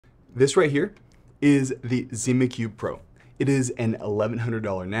This right here is the ZimaCube Pro. It is an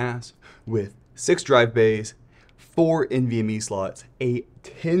 $1,100 NAS with 6 drive bays, 4 NVMe slots, a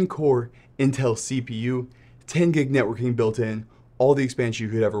 10-core Intel CPU, 10 gig networking built in, all the expansion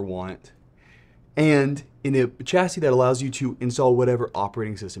you could ever want, and in a chassis that allows you to install whatever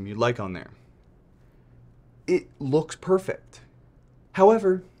operating system you'd like on there. It looks perfect.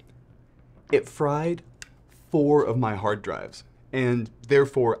 However, it fried 4 of my hard drives, and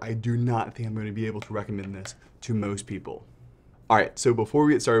therefore I do not think I'm going to be able to recommend this to most people. Alright, so before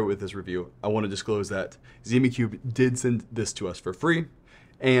we get started with this review, I want to disclose that ZimaCube did send this to us for free,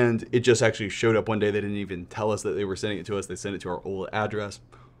 and it just actually showed up one day. They didn't even tell us that they were sending it to us. They sent it to our old address,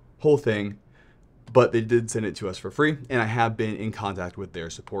 whole thing, but they did send it to us for free, and I have been in contact with their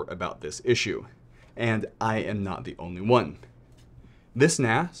support about this issue, and I am not the only one. This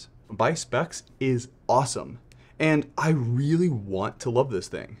NAS, by specs, is awesome, and I really want to love this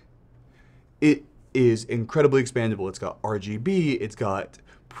thing. It is incredibly expandable. It's got RGB, it's got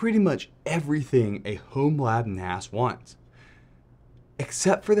pretty much everything a home lab NAS wants,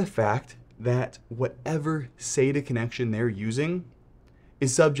 except for the fact that whatever SATA connection they're using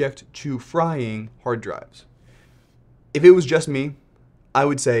is subject to frying hard drives. If it was just me, I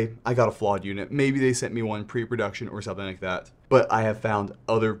would say I got a flawed unit. Maybe they sent me one pre-production or something like that. But I have found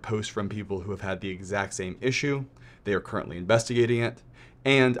other posts from people who have had the exact same issue. They are currently investigating it.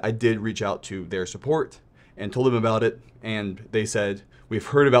 And I did reach out to their support and told them about it. And they said, we've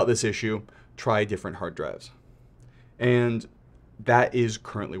heard about this issue, try different hard drives. And that is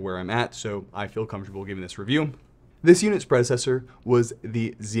currently where I'm at, so I feel comfortable giving this review. This unit's predecessor was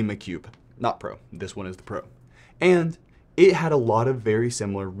the ZimaCube, not Pro. This one is the Pro. And it had a lot of very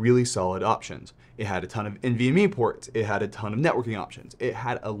similar, really solid options. It had a ton of NVMe ports. It had a ton of networking options. It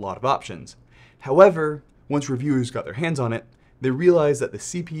had a lot of options. However, once reviewers got their hands on it, they realized that the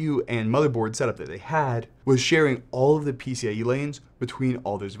CPU and motherboard setup that they had was sharing all of the PCIe lanes between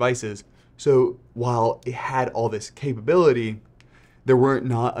all those devices. So while it had all this capability, there weren't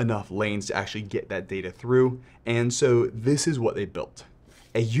not enough lanes to actually get that data through. And so this is what they built.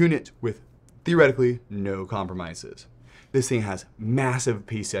 A unit with theoretically no compromises. This thing has massive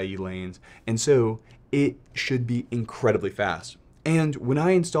PCIe lanes, and so it should be incredibly fast. And when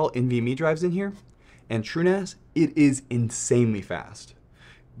I install NVMe drives in here, and TrueNAS, it is insanely fast.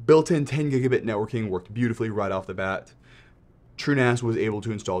 Built-in 10 gigabit networking worked beautifully right off the bat. TrueNAS was able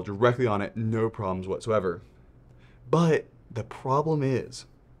to install directly on it, no problems whatsoever. But the problem is,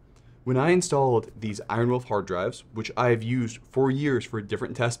 when I installed these Iron Wolf hard drives, which I have used for years for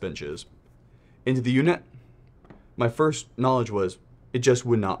different test benches, into the unit, my first knowledge was it just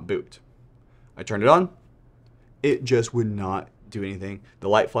would not boot. I turned it on, it just would not do anything. The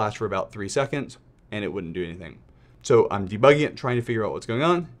light flashed for about 3 seconds, and it wouldn't do anything. So I'm debugging it, trying to figure out what's going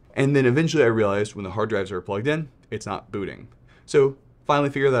on, and then eventually I realized when the hard drives are plugged in, it's not booting. So finally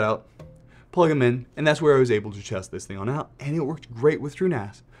figured that out, plug them in, and that's where I was able to test this thing on out, and it worked great with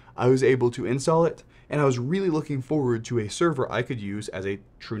TrueNAS. I was able to install it, and I was really looking forward to a server I could use as a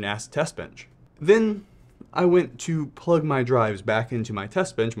TrueNAS test bench. Then I went to plug my drives back into my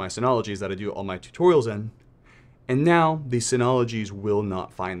test bench, my Synologies that I do all my tutorials in, and now the Synologies will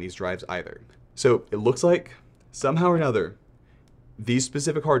not find these drives either. So it looks like, somehow or another, these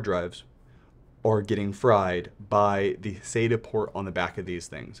specific hard drives are getting fried by the SATA port on the back of these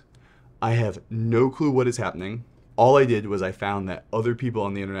things. I have no clue what is happening. All I did was I found that other people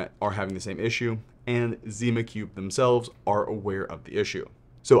on the internet are having the same issue, and ZimaCube themselves are aware of the issue.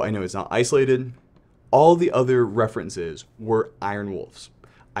 So I know it's not isolated. All the other references were Iron Wolves.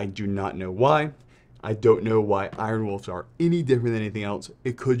 I do not know why. I don't know why Iron Wolves are any different than anything else.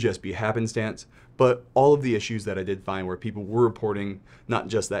 It could just be happenstance, but all of the issues that I did find where people were reporting, not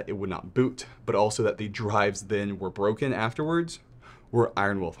just that it would not boot, but also that the drives then were broken afterwards, were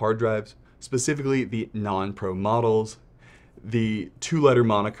Iron Wolf hard drives, specifically the non-Pro models. The 2-letter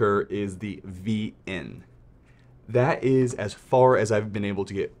moniker is the VN. That is as far as I've been able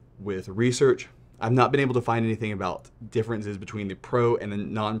to get with research. I've not been able to find anything about differences between the Pro and the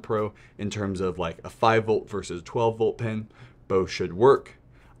non-Pro in terms of like a 5 volt versus 12 volt pin. Both should work.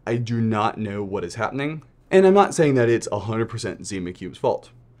 I do not know what is happening. And I'm not saying that it's 100% ZimaCube's fault.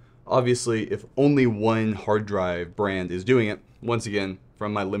 Obviously, if only one hard drive brand is doing it, once again,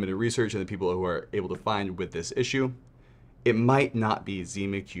 from my limited research and the people who are able to find with this issue, it might not be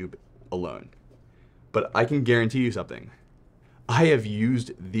ZimaCube alone. But I can guarantee you something. I have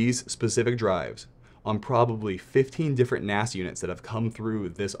used these specific drives on probably 15 different NAS units that have come through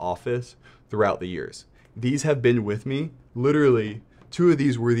this office throughout the years. These have been with me. Literally, 2 of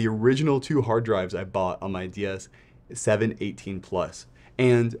these were the original 2 hard drives I bought on my DS7 18 Plus.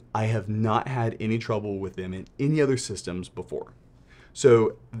 and I have not had any trouble with them in any other systems before.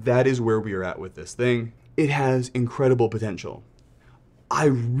 So that is where we are at with this thing. It has incredible potential. I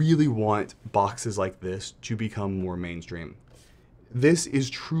really want boxes like this to become more mainstream. This is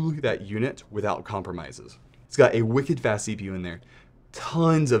truly that unit without compromises. It's got a wicked fast CPU in there,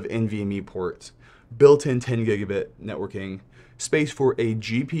 tons of NVMe ports, built-in 10 gigabit networking, space for a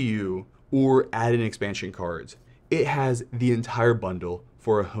GPU or add-in expansion cards. It has the entire bundle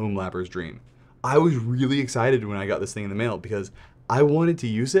for a home labber's dream. I was really excited when I got this thing in the mail because I wanted to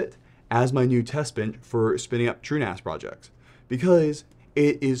use it as my new test bench for spinning up TrueNAS projects, because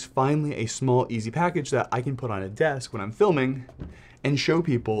it is finally a small, easy package that I can put on a desk when I'm filming and show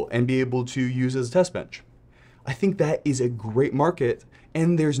people and be able to use as a test bench. I think that is a great market,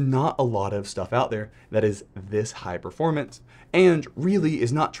 and there's not a lot of stuff out there that is this high performance and really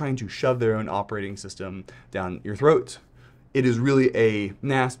is not trying to shove their own operating system down your throat. It is really a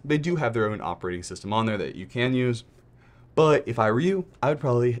NAS. They do have their own operating system on there that you can use, but if I were you, I would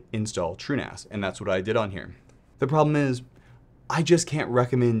probably install TrueNAS, and that's what I did on here. The problem is, I just can't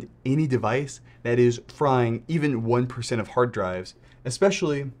recommend any device that is frying even 1% of hard drives,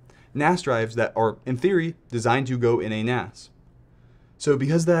 especially NAS drives that are, in theory, designed to go in a NAS. So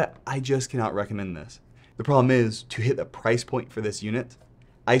because of that, I just cannot recommend this. The problem is, to hit the price point for this unit,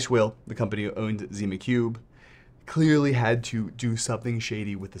 Icewhale, the company who owned ZimaCube, clearly had to do something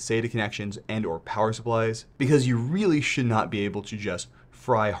shady with the SATA connections and or power supplies, because you really should not be able to just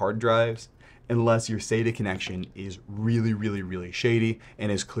fry hard drives unless your SATA connection is really shady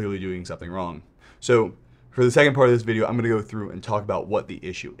and is clearly doing something wrong. So for the second part of this video, I'm going to go through and talk about what the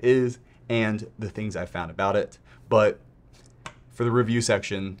issue is and the things I found about it. But for the review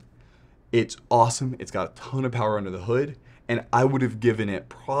section, it's awesome. It's got a ton of power under the hood, and I would have given it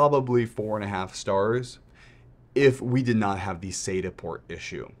probably 4.5 stars if we did not have the SATA port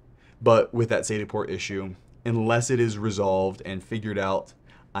issue. But with that SATA port issue, unless it is resolved and figured out,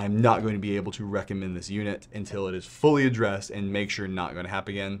 I'm not going to be able to recommend this unit until it is fully addressed and make sure not going to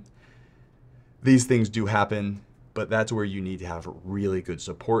happen again. These things do happen, but that's where you need to have really good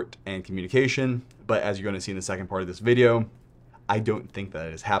support and communication. But as you're going to see in the second part of this video, I don't think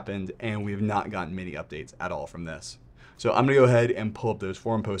that has happened, and we have not gotten many updates at all from this. So I'm going to go ahead and pull up those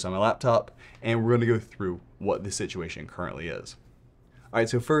forum posts on my laptop, and we're going to go through what the situation currently is. All right,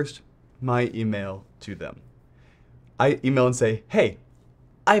 so first, my email to them. I email and say, hey,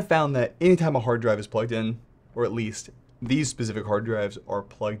 I found that anytime a hard drive is plugged in, or at least these specific hard drives are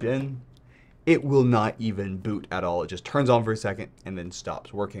plugged in, it will not even boot at all. It just turns on for a second and then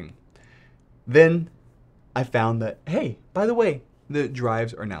stops working. Then I found that, hey, by the way, the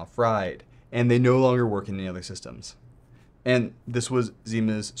drives are now fried and they no longer work in any other systems. And this was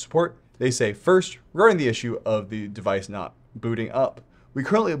Zima's support. They say, first, regarding the issue of the device not booting up, we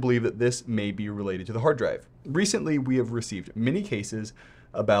currently believe that this may be related to the hard drive. Recently, we have received many cases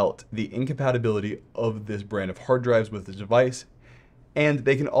about the incompatibility of this brand of hard drives with the device, and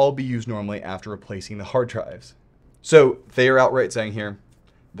they can all be used normally after replacing the hard drives. So they are outright saying here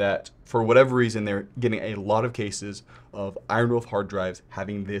that for whatever reason, they're getting a lot of cases of Iron Wolf hard drives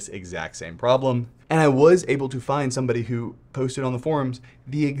having this exact same problem. And I was able to find somebody who posted on the forums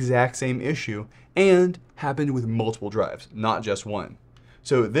the exact same issue, and happened with multiple drives, not just one.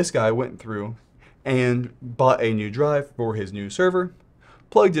 So this guy went through and bought a new drive for his new server,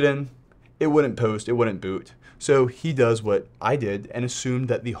 plugged it in, it wouldn't post, it wouldn't boot. So he does what I did and assumed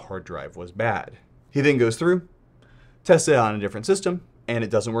that the hard drive was bad. He then goes through, tests it on a different system, and it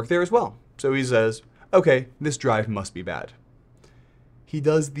doesn't work there as well. So he says, okay, this drive must be bad. He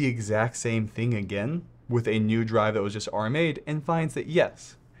does the exact same thing again with a new drive that was just RMA'd and finds that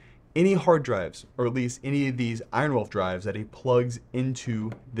yes, any hard drives, or at least any of these Iron Wolf drives that he plugs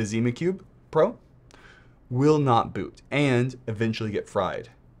into the ZimaCube Pro, will not boot and eventually get fried.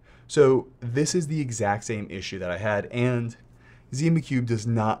 So this is the exact same issue that I had, and ZimaCube does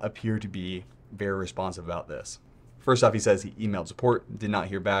not appear to be very responsive about this. First off, he says he emailed support, did not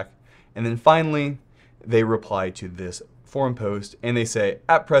hear back. And then finally, they reply to this forum post and they say,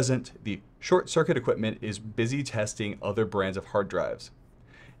 at present, the short circuit equipment is busy testing other brands of hard drives.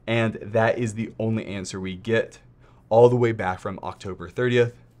 And that is the only answer we get all the way back from October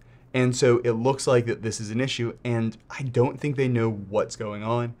 30th. And so it looks like that this is an issue, and I don't think they know what's going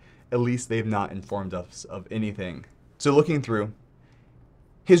on. At least they've not informed us of anything. So looking through,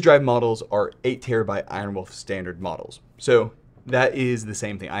 his drive models are 8 terabyte Iron Wolf standard models. So that is the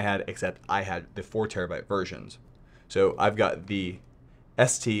same thing I had, except I had the 4 terabyte versions. So I've got the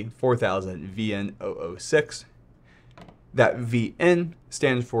ST4000VN006. That VN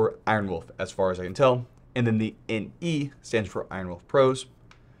stands for Iron Wolf, as far as I can tell. and then the NE stands for Iron Wolf Pros.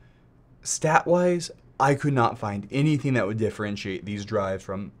 Stat-wise, I could not find anything that would differentiate these drives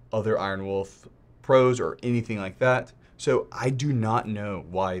from other Iron Wolf Pros or anything like that, so I do not know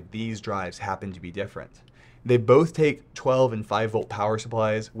why these drives happen to be different. They both take 12 and 5 volt power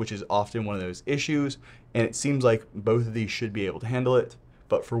supplies, which is often one of those issues, and it seems like both of these should be able to handle it,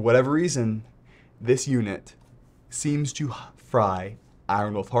 but for whatever reason, this unit seems to fry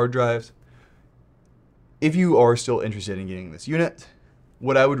Iron Wolf hard drives. If you are still interested in getting this unit,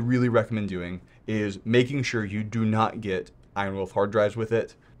 what I would really recommend doing is making sure you do not get Iron Wolf hard drives with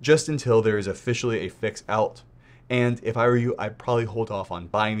it just until there is officially a fix out. And if I were you, I'd probably hold off on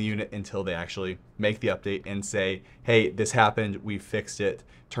buying the unit until they actually make the update and say, hey, this happened, we fixed it,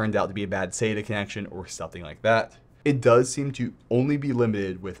 turned out to be a bad SATA connection or something like that. It does seem to only be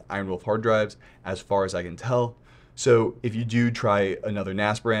limited with Iron Wolf hard drives as far as I can tell. So if you do try another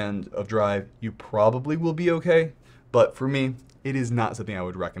NAS brand of drive, you probably will be okay. But for me, it is not something I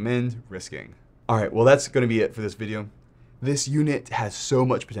would recommend risking. All right, well, that's going to be it for this video. This unit has so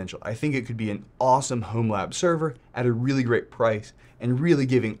much potential. I think it could be an awesome home lab server at a really great price and really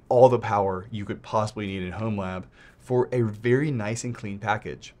giving all the power you could possibly need in home lab for a very nice and clean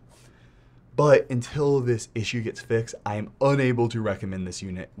package. But until this issue gets fixed, I am unable to recommend this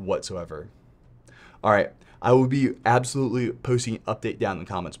unit whatsoever. All right, I will be absolutely posting an update down in the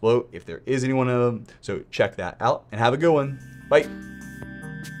comments below if there is any one of them, so check that out and have a good one. Bye.